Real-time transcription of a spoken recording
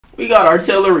We got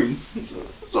artillery.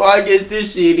 So I guess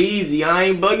this shit easy. I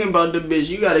ain't bugging about the bitch.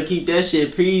 You gotta keep that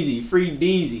shit peasy. Free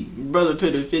Deezy. Brother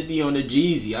put a 50 on the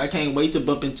Jeezy. I can't wait to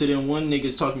bump into them one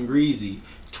niggas talking greasy.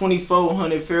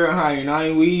 2400 Fahrenheit and I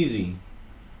ain't wheezy.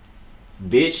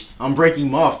 Bitch, I'm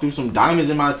BreakEemOff, threw some diamonds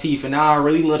in my teeth, and now I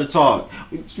really love to talk.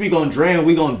 We gon' drain,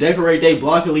 we gon' decorate they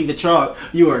block and leave it chalk.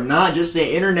 You are not just an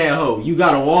internet hoe, you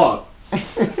gotta walk.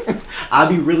 I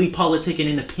be really politicking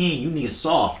in the pen, you niggas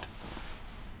soft.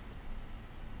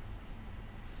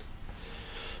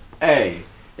 Hey,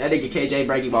 that nigga KJ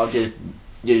BreakEemOff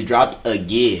just dropped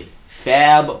again.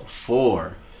 Fab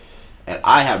 4. And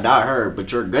I have not heard,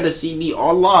 but you're gonna see me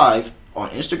all live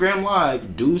on Instagram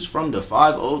Live, Deuce from the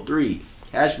 503.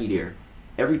 Catch me there.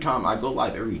 Every time I go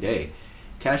live every day.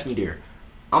 Catch me there.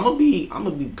 I'ma be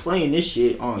playing this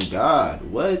shit on God.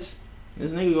 What?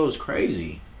 This nigga goes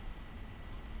crazy.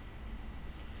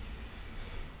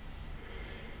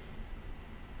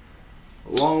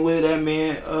 Long live that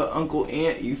man, Uncle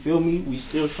Ant, you feel me? We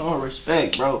still showing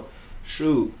respect, bro.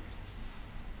 Shoot.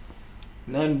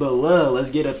 Nothing but love.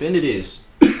 Let's get up into this.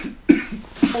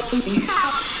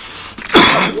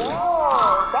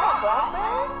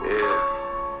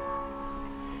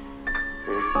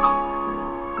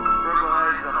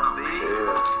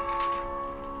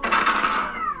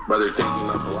 Brother thinking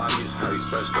of Pilates, how he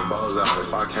stretched the balls out.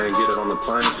 If I can't get it on the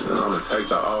plane, then I'ma take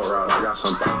the old route. I got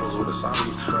some pimples with a soggy,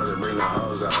 brother bring the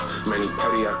hose out. Many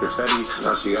petty after fetty,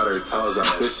 now she got her toes out.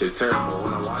 This shit terrible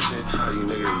when I'm watching how you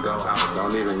niggas go out.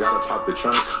 Don't even gotta pop the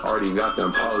trunk, already got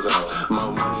them poles out.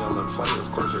 More money on the plate,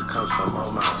 of course it comes from more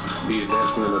mouth. Bees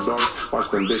dancing in the dark,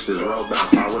 watch them bitches roll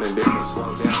bounce. I wouldn't dare to slow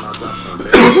down, I drop some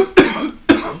bitches.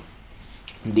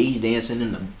 These dancing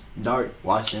in the dark,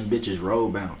 watch them bitches roll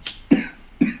bounce.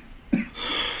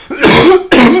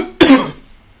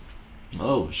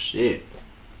 Oh shit.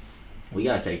 We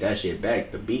gotta take that shit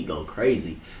back. The beat go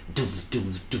crazy. Do do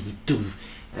do do.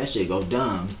 That shit go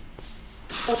dumb.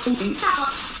 Yo, is that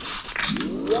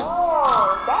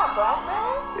black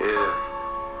man? Yeah.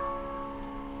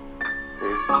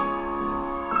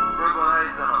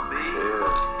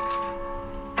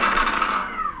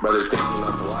 Brother thinking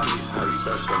of Pilates, how he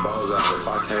stretched the balls out. If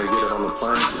I can't get it on the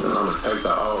plane, then I'ma take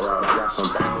the old route. I got some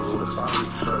pimples with a soggy,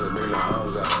 brother bring the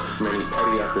hose out. Many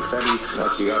petty after fetty, now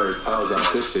she got her toes out.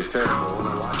 This shit terrible when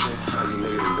I'm watching how you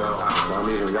niggas go out. Don't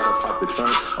even gotta pop the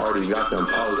trunk, already got them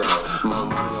poles out. More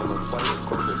money on the plate, of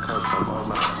course it comes from more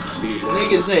mouth.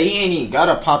 Niggas say he ain't even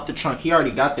gotta pop the trunk, he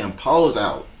already got them poles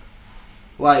out.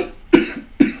 Like, I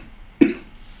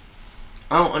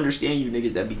don't understand you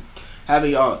niggas that be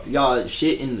having y'all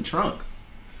shit in the trunk.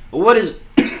 What is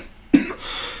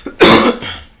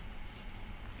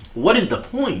what is the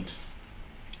point?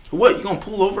 What, you gonna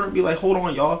pull over and be like, hold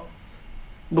on y'all,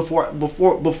 before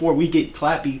we get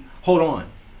clappy, hold on,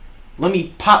 let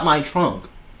me pop my trunk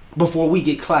before we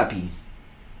get clappy?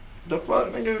 The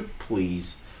fuck, nigga?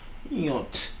 Please, you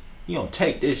don't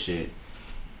take this shit.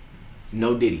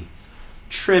 No Diddy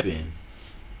tripping.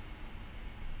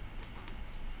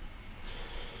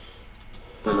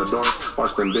 In the dark,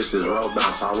 watch them bitches roll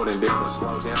bounce. I wouldn't dare to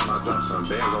slow down, I dropped some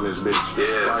bands on this bitch.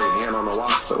 Yeah. Right hand on the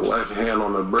watch, the left hand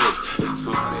on the bridge. It's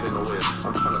 200 in the whip,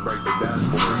 I'm trying to break the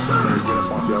dashboard. Better get up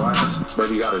off your ass,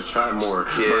 baby, gotta try more.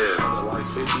 Yeah. Like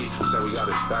 50, so we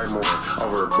gotta stack more.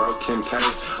 Over a broken K,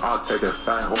 I'll take a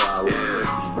fat whore. I love it.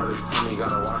 Brother tell me,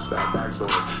 gotta watch that back door.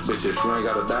 Bitch, if you ain't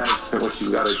got a bag, then what you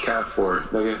got a cat for,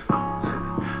 nigga?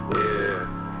 Yeah.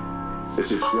 Bitch,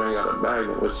 if you ain't got a bag,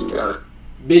 then what you got a...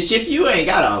 Bitch, if you ain't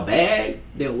got a bag,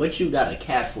 then what you got a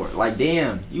cat for? Like,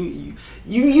 damn, you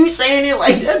saying it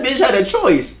like that bitch had a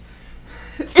choice.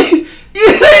 You saying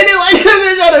it like that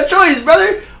bitch had a choice,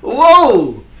 brother.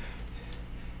 Whoa.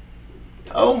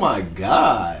 Oh my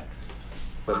God.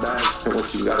 The bag, and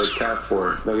what you got a cat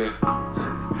for, nigga?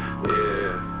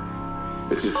 Yeah.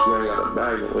 Bitch, if you ain't got a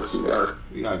bag, then what you got?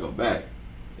 We gotta go back.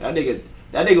 That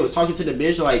nigga was talking to the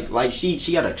bitch like she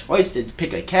had a choice to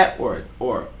pick a cat or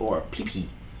a pee-pee.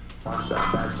 Watch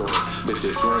that back door. Bitch,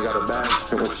 if you ain't got a bag,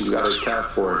 then what you got a cat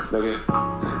for, nigga?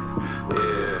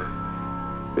 Yeah.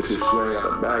 Bitch, if you ain't got a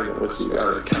bag, then what you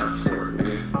got a cat for,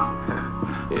 nigga?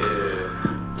 Yeah.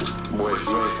 Boy, if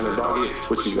you ain't finna dog it,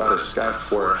 what you got a scat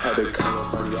for? Had to come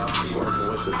up on the office,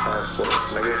 working with the task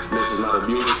force, nigga. This is not a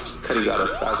beauty, cause he got a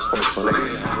fast force, so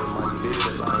nigga. Having money did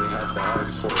it, I ain't have to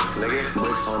ask for it, nigga.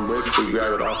 Bricks on bricks, we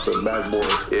grab it off the backboard.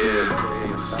 Yeah,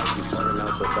 in the south, we starting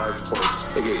out the back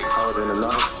porch. It get cold in the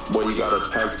night, boy, you got a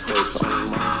pack torch. Only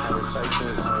money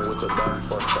conversations, I ain't with the back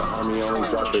force. The homie only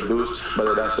dropped the deuce,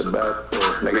 but that's a bad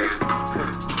port, nigga.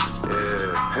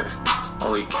 Yeah.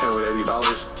 Only came with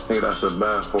 $80, nigga, that's a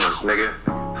bad force, nigga.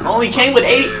 Only came with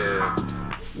 80? Yeah.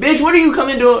 Bitch, what are you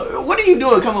coming doing? What are you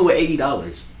doing coming with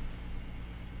 $80?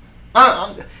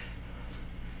 I'm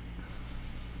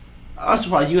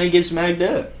surprised you ain't get smacked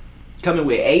up. Coming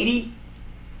with 80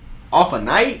 off a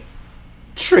night?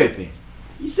 Tripping.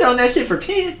 You selling that shit for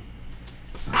 10?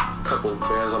 Couple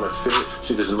bands on the fit,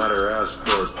 she just met her ass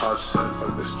for a pop said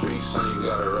fuck the streets, son, you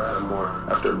gotta ride more.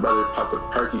 After brother pop a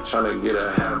perky, tryna get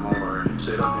a hat more.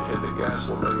 Sit up and hit the gas,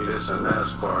 well maybe this a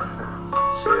NASCAR.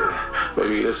 Yeah,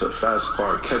 baby this a fast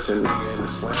car. Catch a nigga in the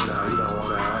slam now, you don't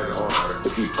wanna act hard.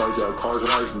 If you played your cards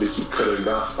right, bitch you could've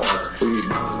got far. Who you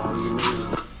doing all you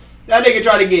need? That nigga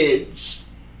try to get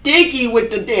sticky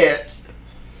with the dance.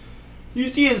 You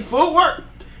see his footwork?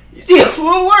 You see his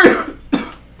footwork?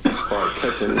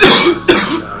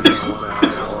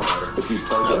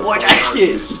 Boy, that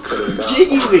shit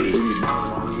jiggy with it.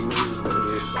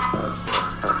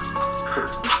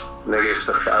 Nigga, it's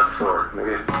the fat four,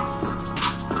 nigga.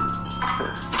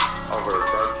 Over a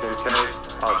broke 10K,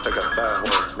 I'll take a fat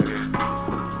horse, nigga.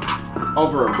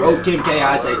 Over a broke 10K,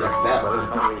 I'll take a fat horse.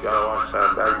 You gotta watch that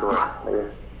back door,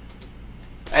 nigga.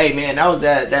 Hey man, that was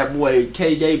that boy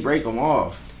KJ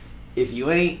BreakEemOff. If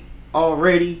you ain't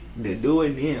already, then do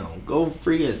it now. Go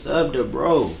freaking sub to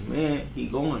bro, man. He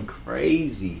going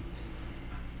crazy.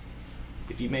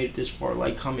 If you made it this far,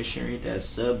 like, comment, share, hit that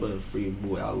sub button for your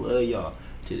boy. I love y'all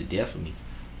to the death of me.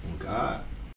 Oh God.